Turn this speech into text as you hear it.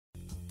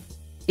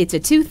It's a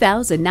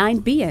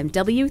 2009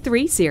 BMW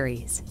 3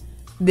 Series.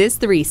 This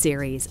 3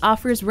 Series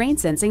offers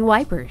rain-sensing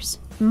wipers,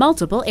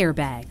 multiple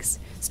airbags,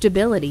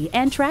 stability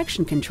and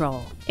traction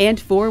control, and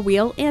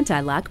 4-wheel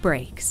anti-lock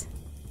brakes.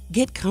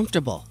 Get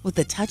comfortable with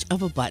the touch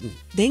of a button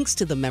thanks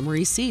to the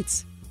memory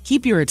seats.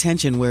 Keep your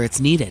attention where it's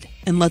needed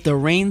and let the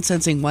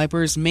rain-sensing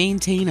wipers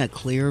maintain a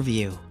clear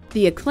view.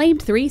 The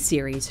acclaimed 3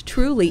 Series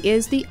truly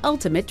is the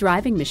ultimate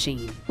driving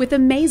machine with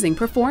amazing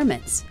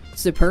performance,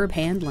 superb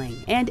handling,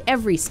 and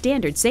every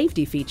standard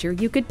safety feature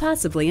you could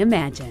possibly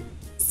imagine.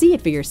 See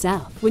it for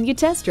yourself when you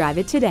test drive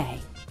it today.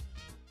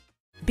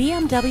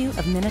 BMW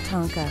of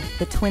Minnetonka,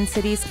 the Twin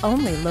Cities'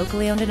 only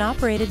locally owned and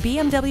operated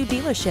BMW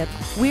dealership.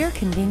 We're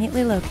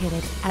conveniently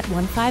located at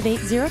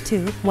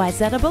 15802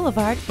 Wayzata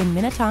Boulevard in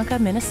Minnetonka,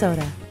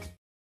 Minnesota.